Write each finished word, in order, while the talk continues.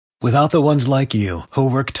Without the ones like you, who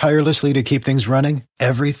work tirelessly to keep things running,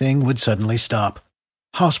 everything would suddenly stop.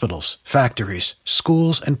 Hospitals, factories,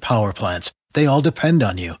 schools, and power plants, they all depend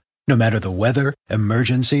on you. No matter the weather,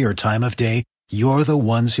 emergency, or time of day, you're the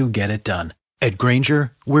ones who get it done. At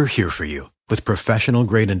Grainger, we're here for you with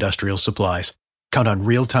professional-grade industrial supplies. Count on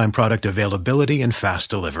real-time product availability and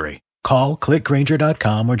fast delivery. Call, click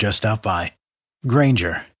Grainger.com, or just stop by.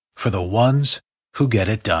 Grainger, for the ones who get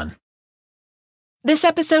it done. This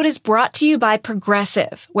episode is brought to you by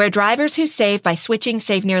Progressive, where drivers who save by switching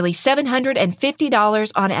save nearly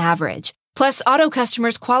 $750 on average. Plus, auto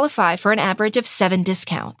customers qualify for an average of 7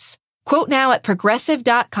 discounts. Quote now at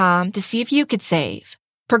Progressive.com to see if you could save.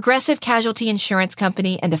 Progressive Casualty Insurance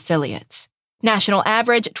Company and Affiliates. National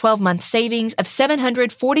average 12-month savings of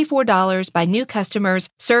 $744 by new customers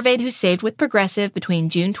surveyed who saved with Progressive between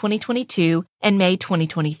June 2022 and May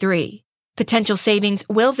 2023. Potential savings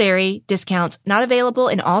will vary. Discounts not available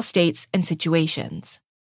in all states and situations.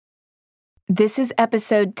 This is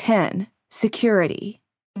episode 10, Security.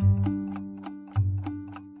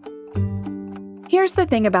 Here's the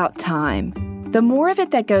thing about time. The more of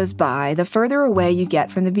it that goes by, the further away you get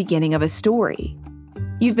from the beginning of a story.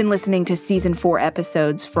 You've been listening to season 4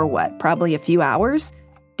 episodes for what, probably a few hours?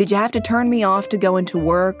 Did you have to turn me off to go into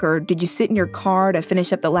work, or did you sit in your car to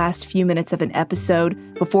finish up the last few minutes of an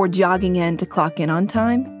episode before jogging in to clock in on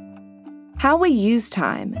time? How we use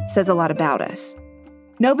time says a lot about us.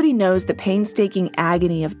 Nobody knows the painstaking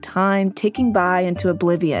agony of time ticking by into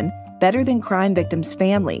oblivion better than crime victims'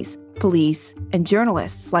 families, police, and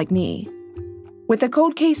journalists like me. With a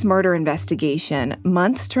cold case murder investigation,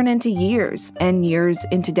 months turn into years and years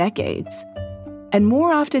into decades. And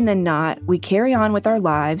more often than not, we carry on with our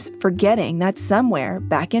lives, forgetting that somewhere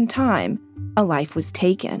back in time, a life was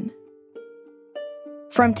taken.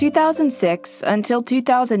 From 2006 until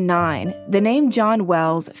 2009, the name John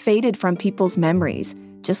Wells faded from people's memories,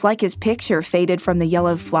 just like his picture faded from the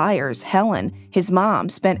yellow flyers Helen, his mom,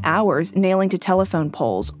 spent hours nailing to telephone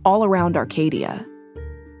poles all around Arcadia.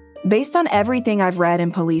 Based on everything I've read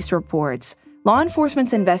in police reports, law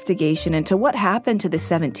enforcement's investigation into what happened to the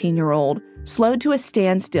 17-year-old slowed to a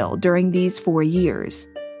standstill during these 4 years.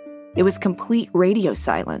 It was complete radio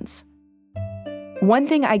silence. One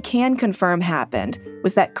thing I can confirm happened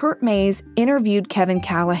was that Kurt Mays interviewed Kevin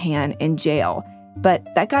Callahan in jail, but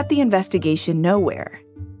that got the investigation nowhere.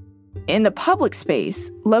 In the public space,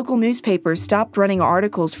 local newspapers stopped running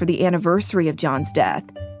articles for the anniversary of John's death,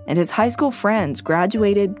 and his high school friends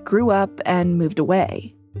graduated, grew up, and moved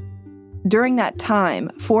away. During that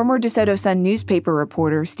time, former DeSoto Sun newspaper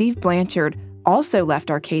reporter Steve Blanchard also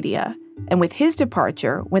left Arcadia, and with his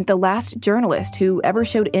departure went the last journalist who ever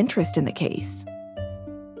showed interest in the case.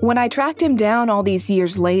 When I tracked him down all these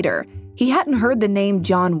years later, he hadn't heard the name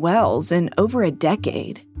John Wells in over a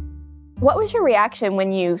decade. What was your reaction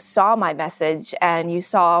when you saw my message and you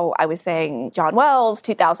saw I was saying John Wells,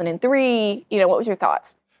 2003? What was your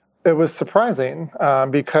thoughts? It was surprising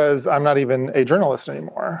because I'm not even a journalist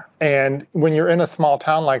anymore. And when you're in a small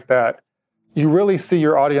town like that, you really see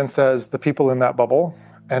your audience as the people in that bubble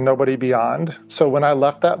and nobody beyond. So when I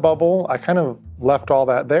left that bubble, I kind of left all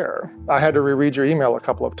that there. I had to reread your email a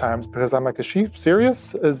couple of times because I'm like, is she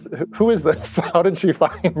serious? Who is this? How did she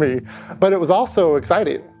find me? But it was also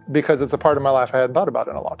exciting because it's a part of my life I hadn't thought about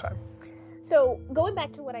in a long time. So going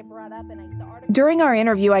back to what I brought up in the article. During our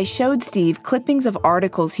interview, I showed Steve clippings of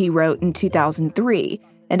articles he wrote in 2003.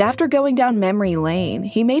 And after going down memory lane,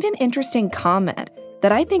 he made an interesting comment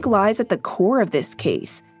that I think lies at the core of this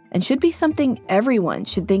case and should be something everyone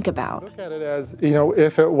should think about. Look at it as,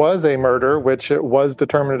 if it was a murder, which it was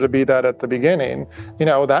determined to be that at the beginning,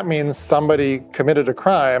 that means somebody committed a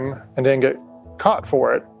crime and didn't get caught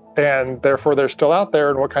for it. And therefore, they're still out there,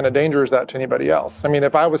 and what kind of danger is that to anybody else? I mean,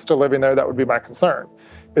 if I was still living there, that would be my concern.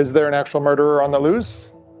 Is there an actual murderer on the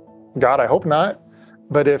loose? God, I hope not.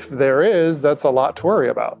 But if there is, that's a lot to worry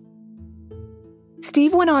about.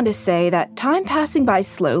 Steve went on to say that time passing by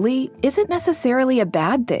slowly isn't necessarily a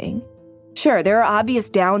bad thing. Sure, there are obvious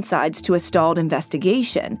downsides to a stalled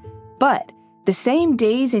investigation, but the same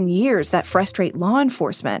days and years that frustrate law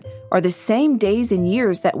enforcement are the same days and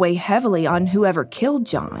years that weigh heavily on whoever killed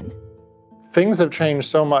John. Things have changed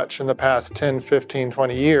so much in the past 10, 15,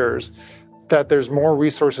 20 years that there's more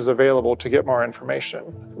resources available to get more information.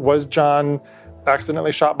 Was John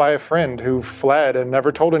accidentally shot by a friend who fled and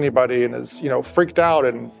never told anybody and is, freaked out?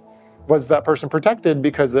 And was that person protected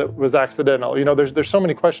because it was accidental? There's so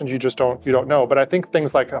many questions you don't know. But I think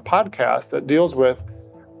things like a podcast that deals with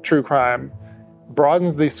true crime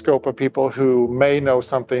broadens the scope of people who may know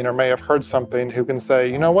something or may have heard something, who can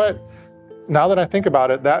say, you know what? Now that I think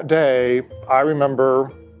about it, that day, I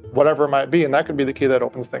remember whatever it might be, and that could be the key that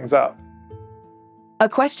opens things up. A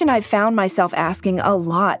question I've found myself asking a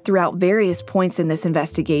lot throughout various points in this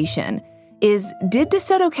investigation is, did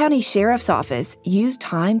DeSoto County Sheriff's Office use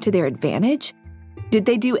time to their advantage? Did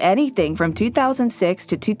they do anything from 2006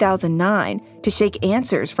 to 2009 to shake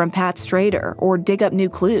answers from Pat Strader or dig up new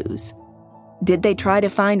clues? Did they try to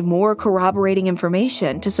find more corroborating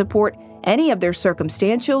information to support any of their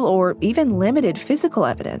circumstantial or even limited physical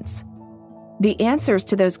evidence? The answers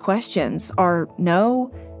to those questions are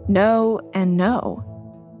no, no, and no.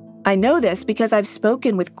 I know this because I've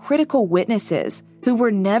spoken with critical witnesses who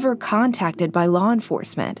were never contacted by law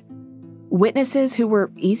enforcement. Witnesses who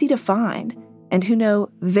were easy to find and who know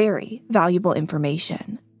very valuable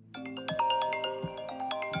information.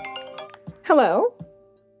 Hello.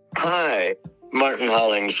 Hi, Martin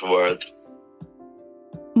Hollingsworth.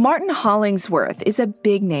 Martin Hollingsworth is a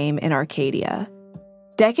big name in Arcadia.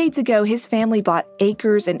 Decades ago, his family bought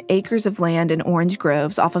acres and acres of land in orange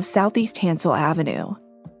groves off of Southeast Hansel Avenue.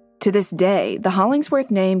 To this day, the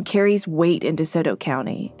Hollingsworth name carries weight in DeSoto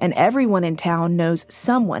County, and everyone in town knows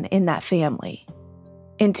someone in that family.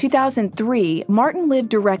 In 2003, Martin lived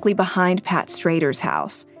directly behind Pat Strader's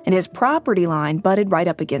house, and his property line butted right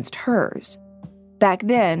up against hers. Back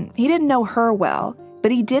then, he didn't know her well,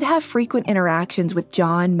 but he did have frequent interactions with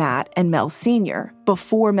John, Matt, and Mel Sr.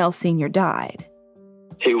 before Mel Sr. died.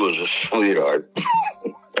 He was a sweetheart.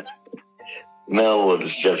 Mel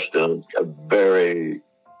was just a very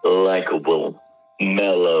likable,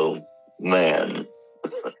 mellow man.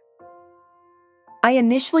 I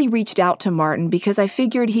initially reached out to Martin because I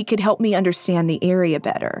figured he could help me understand the area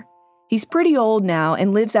better. He's pretty old now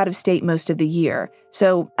and lives out of state most of the year,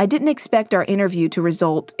 so I didn't expect our interview to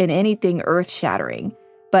result in anything earth-shattering.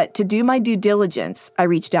 But to do my due diligence, I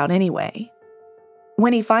reached out anyway.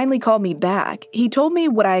 When he finally called me back, he told me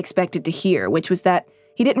what I expected to hear, which was that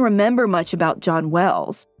he didn't remember much about John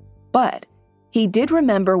Wells, but he did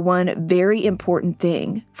remember one very important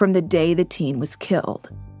thing from the day the teen was killed.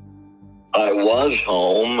 I was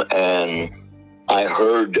home and I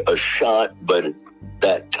heard a shot, but at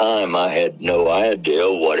that time I had no idea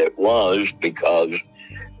what it was because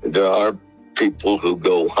there are people who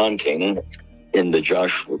go hunting in the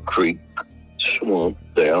Joshua Creek swamp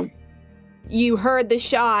there. You heard the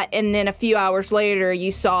shot, and then a few hours later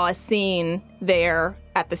you saw a scene there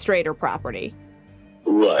at the Strader property.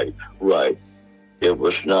 Right. It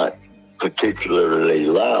was not particularly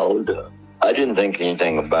loud. I didn't think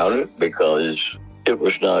anything about it because it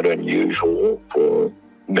was not unusual for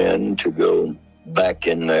men to go back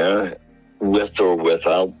in there with or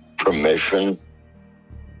without permission.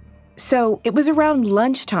 So it was around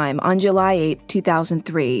lunchtime on July 8th,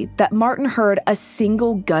 2003, that Martin heard a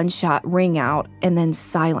single gunshot ring out and then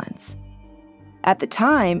silence. At the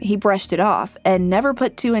time, he brushed it off and never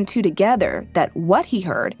put two and two together that what he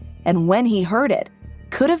heard and when he heard it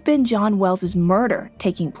could have been John Wells' murder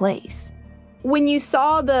taking place. When you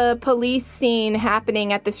saw the police scene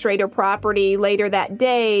happening at the Strader property later that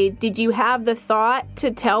day, did you have the thought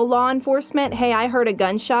to tell law enforcement, hey, I heard a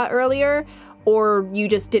gunshot earlier, or you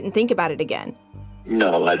just didn't think about it again?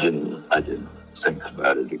 No, I didn't think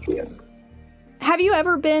about it again. Have you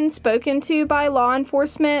ever been spoken to by law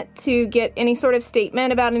enforcement to get any sort of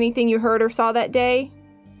statement about anything you heard or saw that day?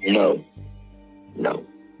 No.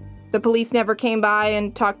 The police never came by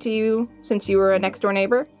and talked to you since you were a next-door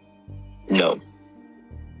neighbor? No.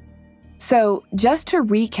 So, just to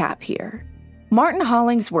recap here, Martin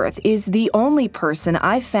Hollingsworth is the only person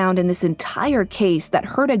I've found in this entire case that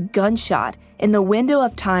heard a gunshot in the window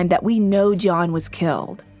of time that we know John was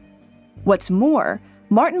killed. What's more,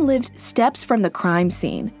 Martin lived steps from the crime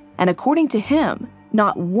scene, and according to him,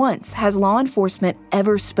 not once has law enforcement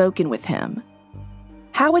ever spoken with him.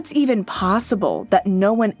 How it's even possible that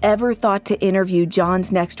no one ever thought to interview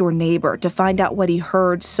John's next-door neighbor to find out what he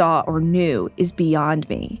heard, saw, or knew is beyond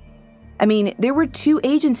me. I mean, there were two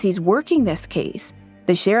agencies working this case,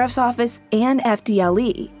 the Sheriff's Office and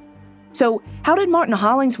FDLE. So how did Martin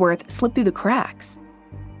Hollingsworth slip through the cracks?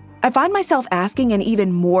 I find myself asking an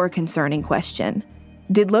even more concerning question.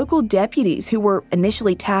 Did local deputies who were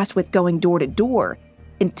initially tasked with going door to door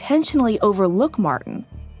intentionally overlook Martin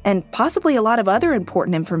and possibly a lot of other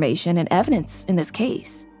important information and evidence in this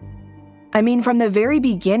case? I mean, from the very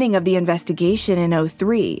beginning of the investigation in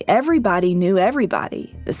 2003, everybody knew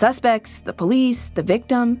everybody. The suspects, the police, the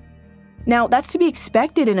victim. Now, that's to be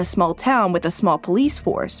expected in a small town with a small police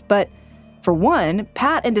force, but for one,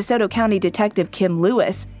 Pat and DeSoto County Detective Kim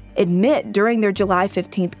Lewis admit during their July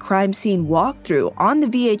 15th crime scene walkthrough on the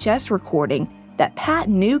VHS recording that Pat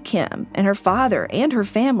knew Kim and her father and her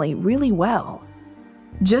family really well.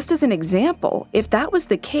 Just as an example, if that was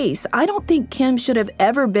the case, I don't think Kim should have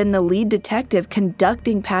ever been the lead detective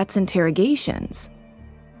conducting Pat's interrogations.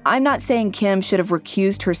 I'm not saying Kim should have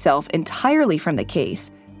recused herself entirely from the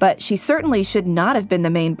case, but she certainly should not have been the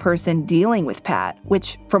main person dealing with Pat,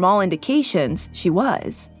 which, from all indications, she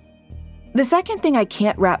was. The second thing I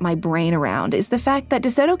can't wrap my brain around is the fact that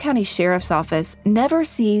DeSoto County Sheriff's Office never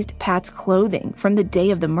seized Pat's clothing from the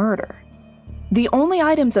day of the murder. The only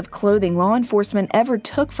items of clothing law enforcement ever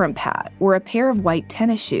took from Pat were a pair of white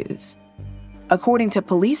tennis shoes. According to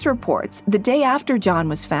police reports, the day after John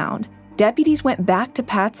was found, deputies went back to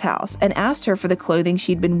Pat's house and asked her for the clothing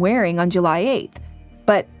she'd been wearing on July 8th,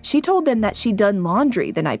 but she told them that she'd done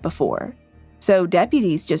laundry the night before, so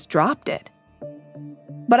deputies just dropped it.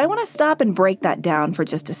 But I want to stop and break that down for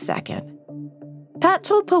just a second. Pat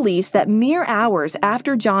told police that mere hours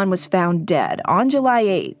after John was found dead on July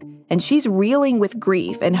 8th, and she's reeling with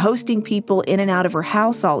grief and hosting people in and out of her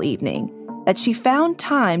house all evening, that she found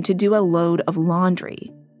time to do a load of laundry.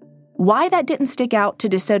 Why that didn't stick out to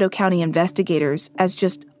DeSoto County investigators as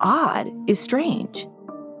just odd is strange.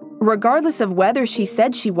 Regardless of whether she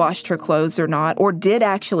said she washed her clothes or not, or did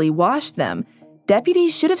actually wash them,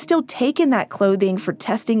 deputies should have still taken that clothing for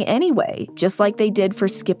testing anyway, just like they did for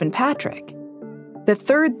Skip and Patrick. The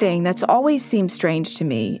third thing that's always seemed strange to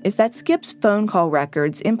me is that Skip's phone call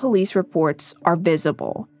records in police reports are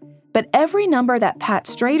visible, but every number that Pat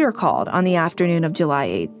Strader called on the afternoon of July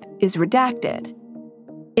 8th is redacted.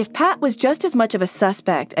 If Pat was just as much of a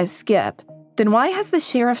suspect as Skip, then why has the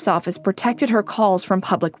sheriff's office protected her calls from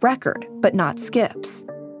public record, but not Skip's?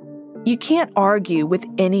 You can't argue with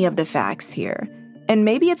any of the facts here, and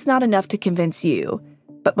maybe it's not enough to convince you,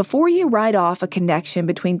 but before you write off a connection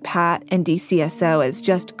between Pat and DCSO as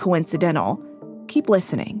just coincidental, keep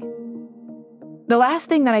listening. The last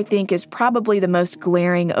thing that I think is probably the most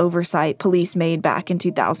glaring oversight police made back in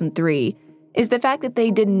 2003 is the fact that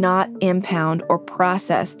they did not impound or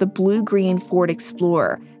process the blue-green Ford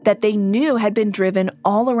Explorer that they knew had been driven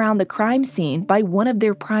all around the crime scene by one of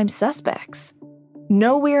their prime suspects.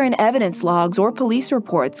 Nowhere in evidence logs or police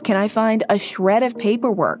reports can I find a shred of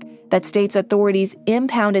paperwork that states authorities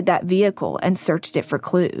impounded that vehicle and searched it for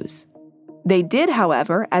clues. They did,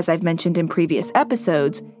 however, as I've mentioned in previous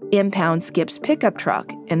episodes, impound Skip's pickup truck,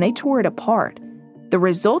 and they tore it apart. The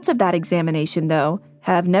results of that examination, though,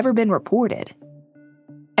 have never been reported.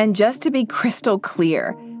 And just to be crystal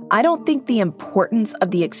clear, I don't think the importance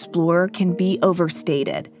of the Explorer can be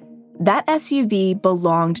overstated. That SUV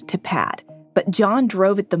belonged to Pat, but John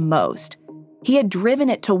drove it the most. He had driven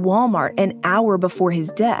it to Walmart an hour before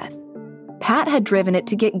his death. Pat had driven it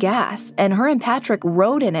to get gas, and her and Patrick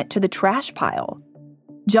rode in it to the trash pile.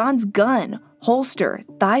 John's gun, holster,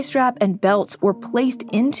 thigh strap, and belts were placed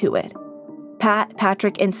into it. Pat,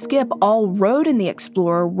 Patrick, and Skip all rode in the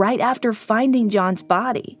Explorer right after finding John's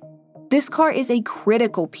body. This car is a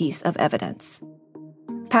critical piece of evidence.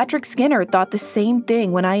 Patrick Skinner thought the same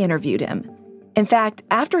thing when I interviewed him. In fact,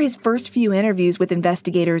 after his first few interviews with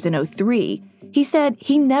investigators in 2003, he said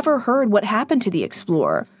he never heard what happened to the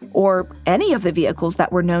Explorer or any of the vehicles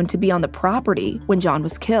that were known to be on the property when John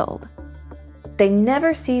was killed. They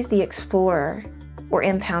never seized the Explorer or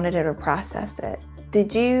impounded it or processed it.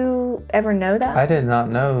 Did you ever know that? I did not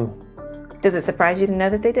know. Does it surprise you to know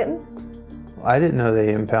that they didn't? I didn't know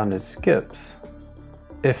they impounded Skip's.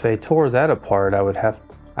 If they tore that apart, I would have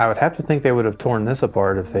to think they would have torn this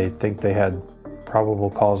apart if they think they had probable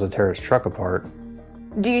cause to tear his truck apart.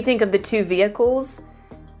 Do you think of the two vehicles,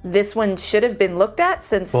 this one should have been looked at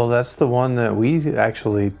since... Well, that's the one that we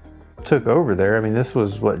actually took over there. I mean, this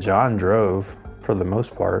was what John drove for the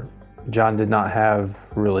most part. John did not have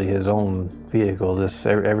really his own vehicle.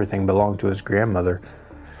 Everything belonged to his grandmother.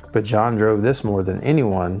 But John drove this more than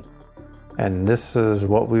anyone. And this is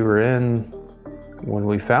what we were in when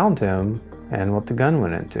we found him and what the gun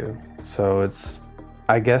went into. So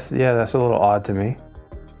I guess, that's a little odd to me.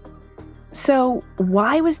 So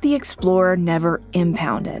why was the Explorer never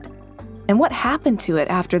impounded? And what happened to it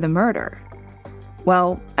after the murder?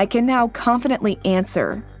 Well, I can now confidently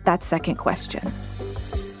answer that second question.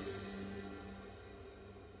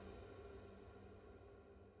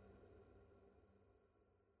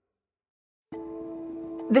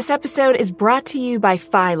 This episode is brought to you by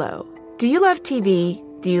Philo. Do you love TV?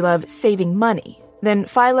 Do you love saving money? Then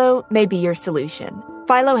Philo may be your solution.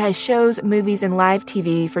 Philo has shows, movies, and live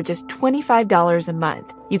TV for just $25 a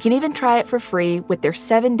month. You can even try it for free with their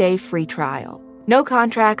 7-day free trial. No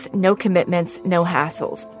contracts, no commitments, no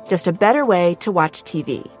hassles. Just a better way to watch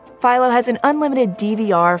TV. Philo has an unlimited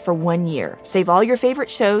DVR for 1 year. Save all your favorite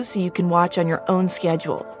shows so you can watch on your own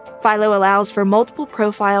schedule. Philo allows for multiple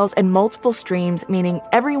profiles and multiple streams, meaning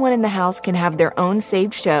everyone in the house can have their own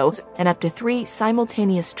saved shows and up to 3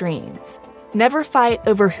 simultaneous streams. Never fight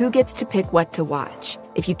over who gets to pick what to watch.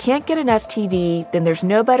 If you can't get enough TV, then there's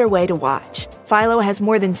no better way to watch. Philo has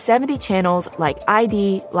more than 70 channels like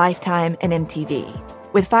ID, Lifetime, and MTV.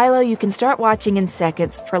 With Philo, you can start watching in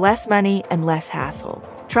seconds for less money and less hassle.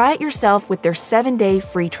 Try it yourself with their 7-day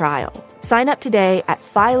free trial. Sign up today at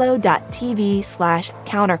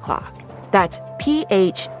philo.tv/counterclock. That's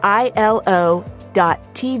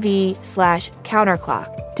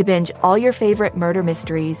philo.tv/counterclock to binge all your favorite murder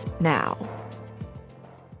mysteries now.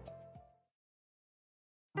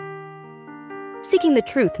 Seeking the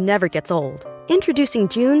truth never gets old. Introducing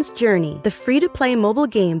June's Journey, the free-to-play mobile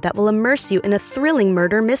game that will immerse you in a thrilling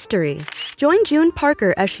murder mystery. Join June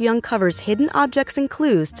Parker as she uncovers hidden objects and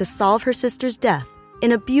clues to solve her sister's death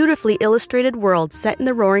in a beautifully illustrated world set in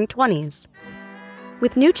the Roaring '20s.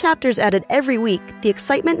 With new chapters added every week, the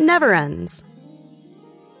excitement never ends.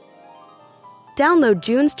 Download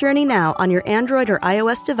June's Journey now on your Android or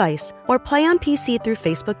iOS device, or play on PC through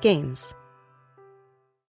Facebook Games.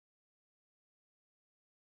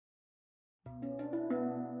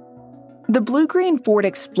 The blue-green Ford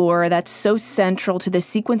Explorer that's so central to the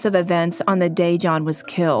sequence of events on the day John was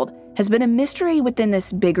killed has been a mystery within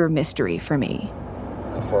this bigger mystery for me.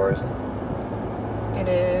 How far is it? It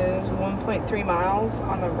is 1.3 miles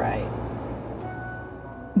on the right.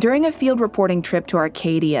 During a field reporting trip to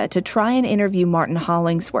Arcadia to try and interview Martin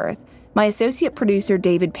Hollingsworth, my associate producer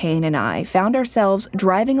David Payne and I found ourselves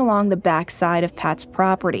driving along the backside of Pat's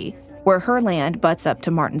property, where her land butts up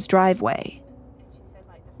to Martin's driveway.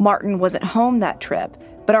 Martin wasn't home that trip,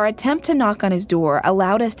 but our attempt to knock on his door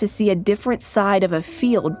allowed us to see a different side of a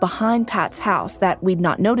field behind Pat's house that we'd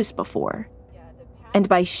not noticed before. And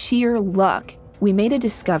by sheer luck, we made a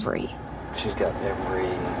discovery. She's got every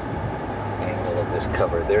angle of this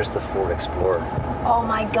covered. There's the Ford Explorer. Oh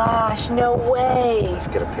my gosh, no way. Let's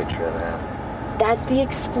get a picture of that. That's the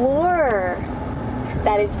Explorer.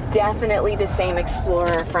 That is definitely the same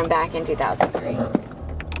Explorer from back in 2003.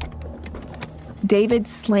 David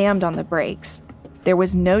slammed on the brakes. There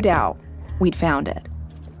was no doubt we'd found it.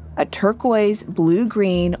 A turquoise,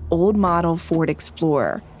 blue-green, old model Ford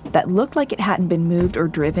Explorer that looked like it hadn't been moved or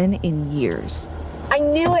driven in years. I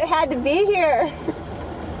knew it had to be here.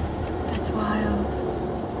 That's wild.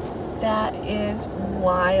 That is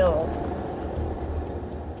wild.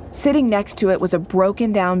 Sitting next to it was a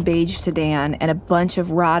broken-down beige sedan and a bunch of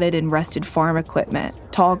rotted and rusted farm equipment,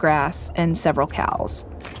 tall grass, and several cows.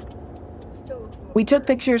 We took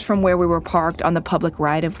pictures from where we were parked on the public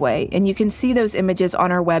right-of-way, and you can see those images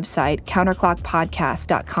on our website,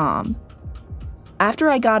 counterclockpodcast.com. After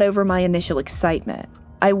I got over my initial excitement,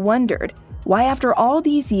 I wondered why, after all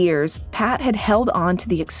these years, Pat had held on to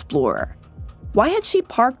the Explorer. Why had she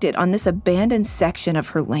parked it on this abandoned section of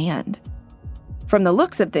her land? From the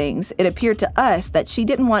looks of things, it appeared to us that she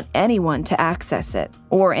didn't want anyone to access it,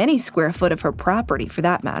 or any square foot of her property for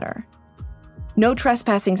that matter. No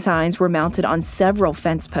trespassing signs were mounted on several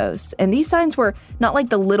fence posts, and these signs were not like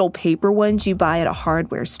the little paper ones you buy at a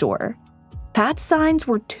hardware store. Pat's signs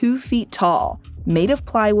were 2 feet tall, made of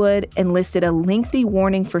plywood, and listed a lengthy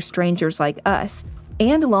warning for strangers like us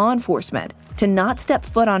and law enforcement to not step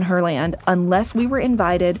foot on her land unless we were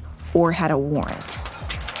invited or had a warrant.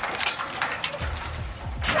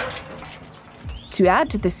 To add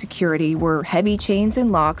to the security were heavy chains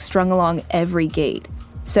and locks strung along every gate.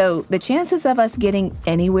 So the chances of us getting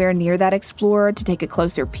anywhere near that Explorer to take a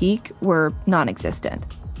closer peek were non-existent.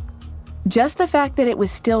 Just the fact that it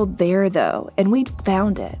was still there, though, and we'd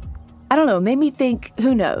found it, I don't know, made me think,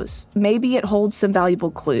 who knows, maybe it holds some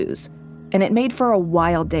valuable clues, and it made for a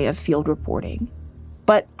wild day of field reporting.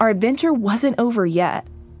 But our adventure wasn't over yet,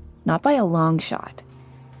 not by a long shot.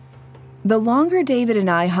 The longer David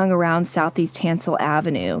and I hung around Southeast Hansel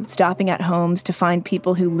Avenue, stopping at homes to find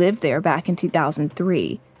people who lived there back in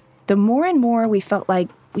 2003, the more and more we felt like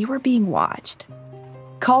we were being watched.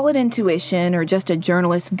 Call it intuition or just a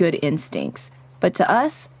journalist's good instincts, but to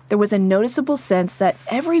us, there was a noticeable sense that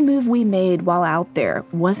every move we made while out there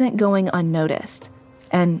wasn't going unnoticed.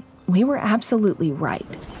 And we were absolutely right.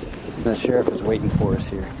 The sheriff is waiting for us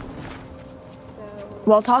here.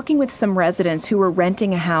 While talking with some residents who were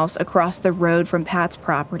renting a house across the road from Pat's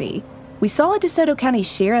property, we saw a DeSoto County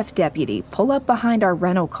Sheriff's deputy pull up behind our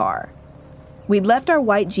rental car. We'd left our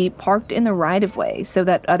white Jeep parked in the right-of-way so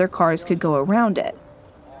that other cars could go around it.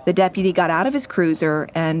 The deputy got out of his cruiser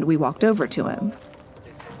and we walked over to him.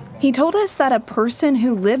 He told us that a person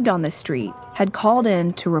who lived on the street had called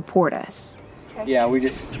in to report us. Okay. Yeah, we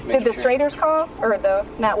just... Did the Straters call? Or the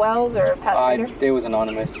Matt Wells or Pat Strader? It was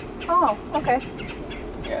anonymous. Oh, okay.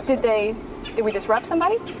 Yeah, so. Did we disrupt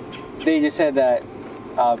somebody? They just said that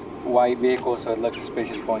white vehicle, so it looked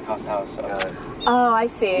suspicious going house to house. So. Oh, I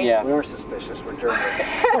see. Yeah. We were suspicious. We're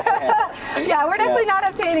journalists. Yeah, we're definitely not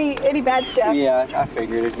up to any bad stuff. Yeah, I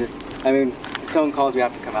figured. It just, I mean, someone calls, we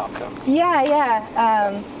have to come out, so.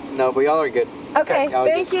 Yeah. No, but y'all are good. Okay,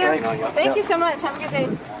 thank you. Thank you Yep. so much. Have a good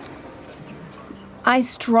day. I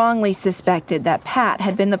strongly suspected that Pat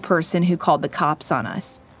had been the person who called the cops on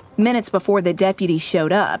us. Minutes before the deputy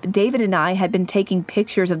showed up, David and I had been taking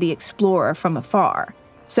pictures of the Explorer from afar.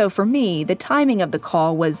 So for me, the timing of the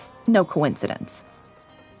call was no coincidence.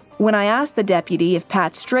 When I asked the deputy if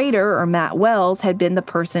Pat Strader or Matt Wells had been the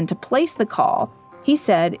person to place the call, he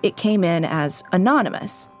said it came in as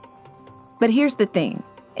anonymous. But here's the thing.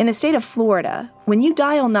 In the state of Florida, when you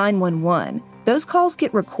dial 911, those calls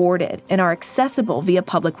get recorded and are accessible via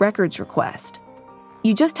public records request.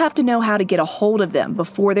 You just have to know how to get a hold of them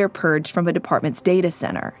before they're purged from a department's data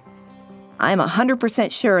center. I'm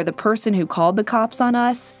 100% sure the person who called the cops on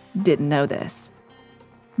us didn't know this.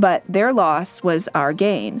 But their loss was our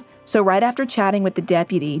gain. So right after chatting with the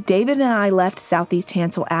deputy, David and I left Southeast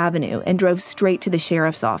Hansel Avenue and drove straight to the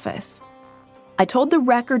sheriff's office. I told the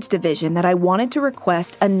records division that I wanted to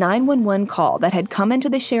request a 911 call that had come into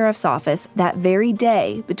the sheriff's office that very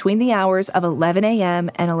day between the hours of 11 a.m.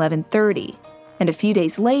 and 11:30. And a few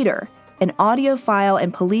days later, an audio file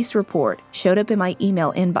and police report showed up in my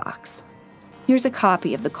email inbox. Here's a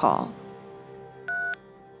copy of the call.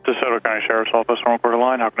 DeSoto County Sheriff's Office, on the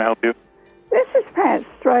line. How can I help you? This is Pat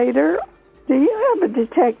Strader. Do you have a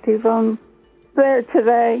detective on there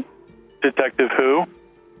today? Detective who?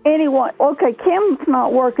 Anyone? Okay, Kim's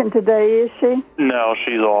not working today, is she? No,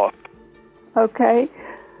 she's off. Okay.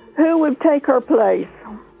 Who would take her place?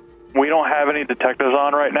 We don't have any detectives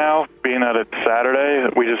on right now, being that it's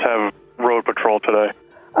Saturday. We just have road patrol today.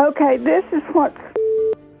 Okay, this is what...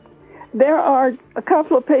 There are a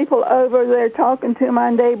couple of people over there talking to my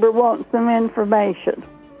neighbor wanting some information.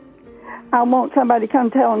 I want somebody to come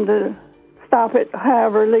tell them to stop it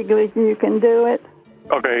however legally you can do it.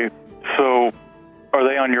 Okay, so are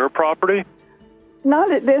they on your property?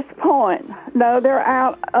 Not at this point. No, they're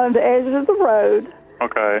out on the edge of the road.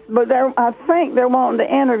 Okay. But I think they're wanting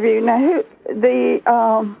to interview. Now,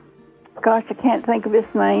 gosh, I can't think of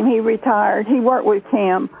his name. He retired. He worked with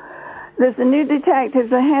Kim. There's a new detective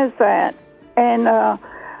that has that. And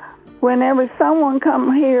whenever someone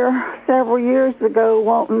come here several years ago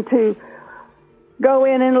wanting to go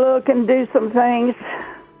in and look and do some things,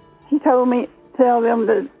 he told me to tell them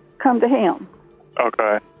to come to him.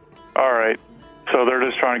 Okay. All right. So they're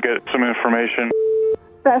just trying to get some information.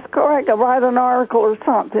 That's correct. I write an article or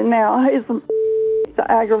something now. He's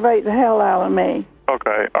to aggravate the hell out of me.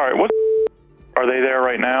 Okay. All right. Are they there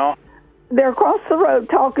right now? They're across the road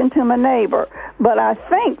talking to my neighbor, but I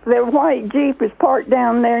think their white Jeep is parked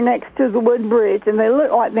down there next to the wood bridge, and they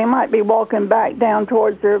look like they might be walking back down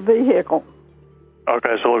towards their vehicle.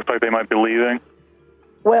 Okay, so it looks like they might be leaving.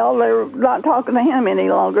 Well, they're not talking to him any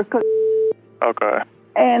longer. Okay.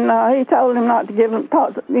 And he told him not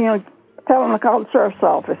to tell him to call the sheriff's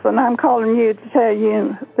office, and I'm calling you to tell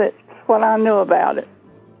you that's what I knew about it.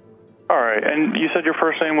 All right, and you said your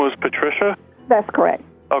first name was Patricia? That's correct.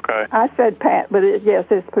 Okay. I said Pat, but yes,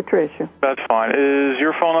 it's Patricia. That's fine. Is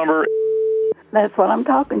your phone number? That's what I'm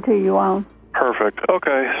talking to you on. Perfect.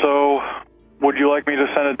 Okay, so would you like me to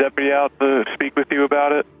send a deputy out to speak with you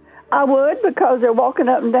about it? I would, because they're walking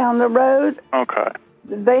up and down the road. Okay.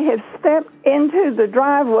 They have stepped into the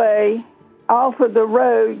driveway off of the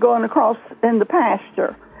road going across in the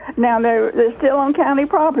pasture. Now, they're still on county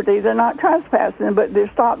property. They're not trespassing, but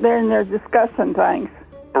they're stopped there and they're discussing things.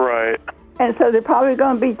 Right. And so they're probably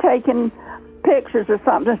going to be taking pictures or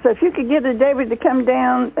something. So if you could get a deputy to come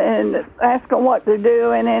down and ask them what they're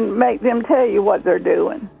doing and make them tell you what they're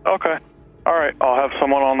doing. Okay. All right. I'll have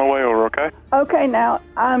someone on the way over, okay? Okay, now,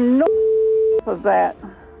 I'm north of that.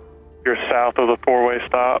 You're south of the four-way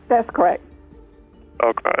stop? That's correct.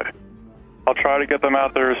 Okay. I'll try to get them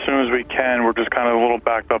out there as soon as we can. We're just kind of a little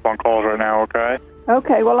backed up on calls right now, okay?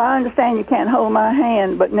 Okay, well, I understand you can't hold my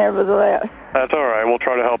hand, but nevertheless. That's all right. We'll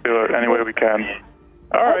try to help you any way we can.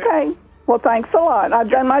 All right. Okay. Well, thanks a lot. I've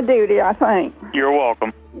done my duty, I think. You're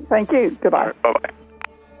welcome. Thank you. Goodbye. Right, bye-bye.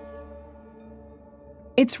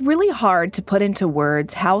 It's really hard to put into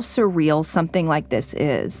words how surreal something like this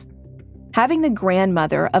is. Having the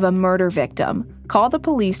grandmother of a murder victim call the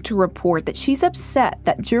police to report that she's upset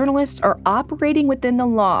that journalists are operating within the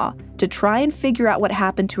law to try and figure out what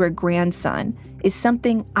happened to her grandson is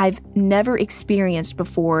something I've never experienced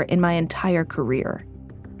before in my entire career.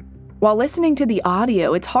 While listening to the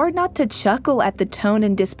audio, it's hard not to chuckle at the tone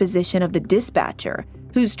and disposition of the dispatcher,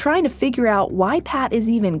 who's trying to figure out why Pat is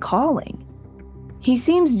even calling. He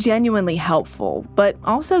seems genuinely helpful, but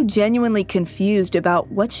also genuinely confused about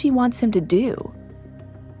what she wants him to do.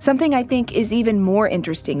 Something I think is even more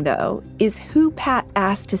interesting, though, is who Pat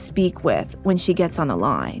asked to speak with when she gets on the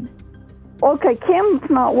line. Okay, Kim's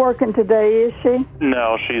not working today, is she?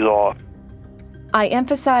 No, she's off. I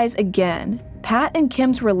emphasize again, Pat and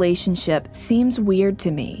Kim's relationship seems weird to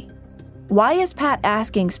me. Why is Pat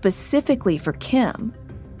asking specifically for Kim?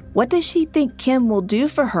 What does she think Kim will do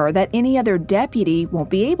for her that any other deputy won't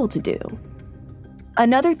be able to do?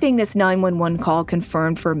 Another thing this 911 call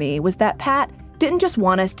confirmed for me was that Pat didn't just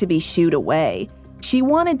want us to be shooed away. She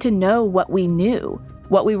wanted to know what we knew,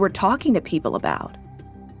 what we were talking to people about.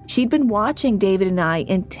 She'd been watching David and I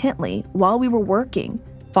intently while we were working,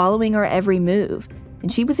 following our every move,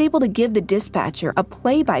 and she was able to give the dispatcher a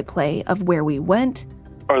play-by-play of where we went.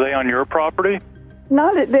 Are they on your property?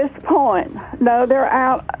 Not at this point. No, they're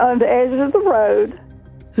out on the edge of the road.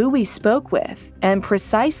 Who we spoke with, and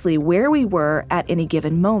precisely where we were at any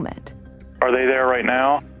given moment. Are they there right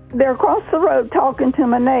now? They're across the road talking to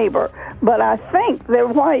my neighbor, but I think their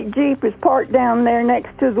white Jeep is parked down there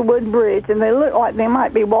next to the wood bridge, and they look like they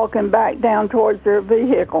might be walking back down towards their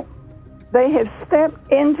vehicle. They have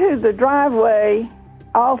stepped into the driveway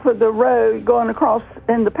off of the road going across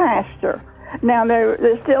in the pasture. Now,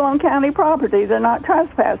 they're still on county property. They're not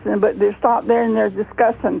trespassing, but they're stopped there and they're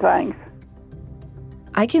discussing things.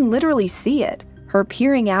 I can literally see it, her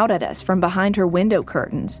peering out at us from behind her window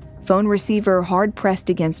curtains, phone receiver hard-pressed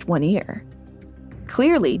against one ear.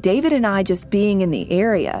 Clearly, David and I just being in the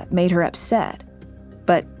area made her upset.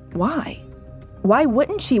 But why? Why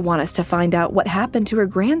wouldn't she want us to find out what happened to her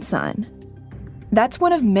grandson? That's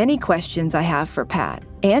one of many questions I have for Pat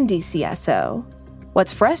and DCSO.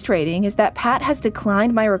 What's frustrating is that Pat has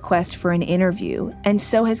declined my request for an interview, and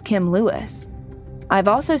so has Kim Lewis. I've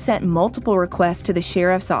also sent multiple requests to the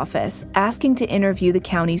sheriff's office asking to interview the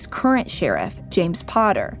county's current sheriff, James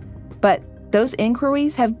Potter, but those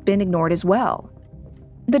inquiries have been ignored as well.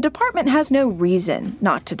 The department has no reason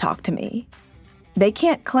not to talk to me. They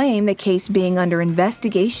can't claim the case being under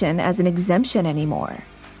investigation as an exemption anymore.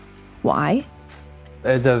 Why?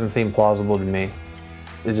 It doesn't seem plausible to me.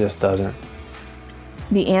 It just doesn't.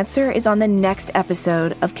 The answer is on the next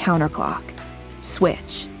episode of Counterclock.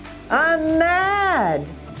 Switch. I'm mad.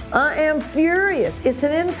 I am furious. It's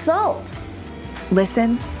an insult.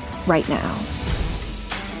 Listen right now.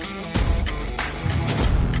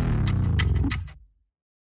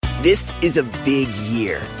 This is a big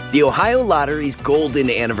year. The Ohio Lottery's golden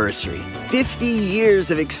anniversary. 50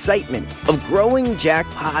 years of excitement, of growing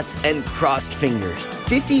jackpots and crossed fingers.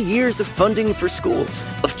 50 years of funding for schools,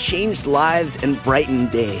 of changed lives and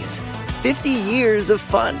brightened days. 50 years of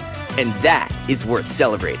fun, and that is worth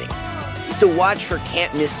celebrating. So watch for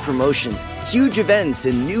can't-miss promotions, huge events,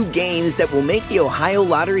 and new games that will make the Ohio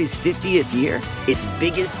Lottery's 50th year its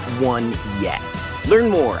biggest one yet. Learn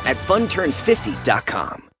more at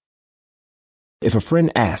funturns50.com. If a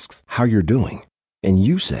friend asks how you're doing, and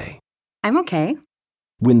you say, I'm okay.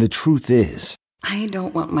 When the truth is, I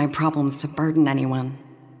don't want my problems to burden anyone.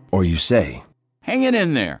 Or you say, hang it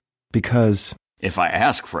in there. Because if I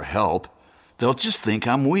ask for help, they'll just think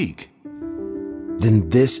I'm weak. Then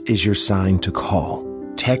this is your sign to call,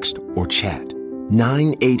 text, or chat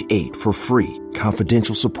 988 for free,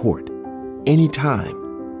 confidential support.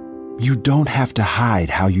 Anytime. You don't have to hide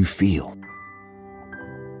how you feel.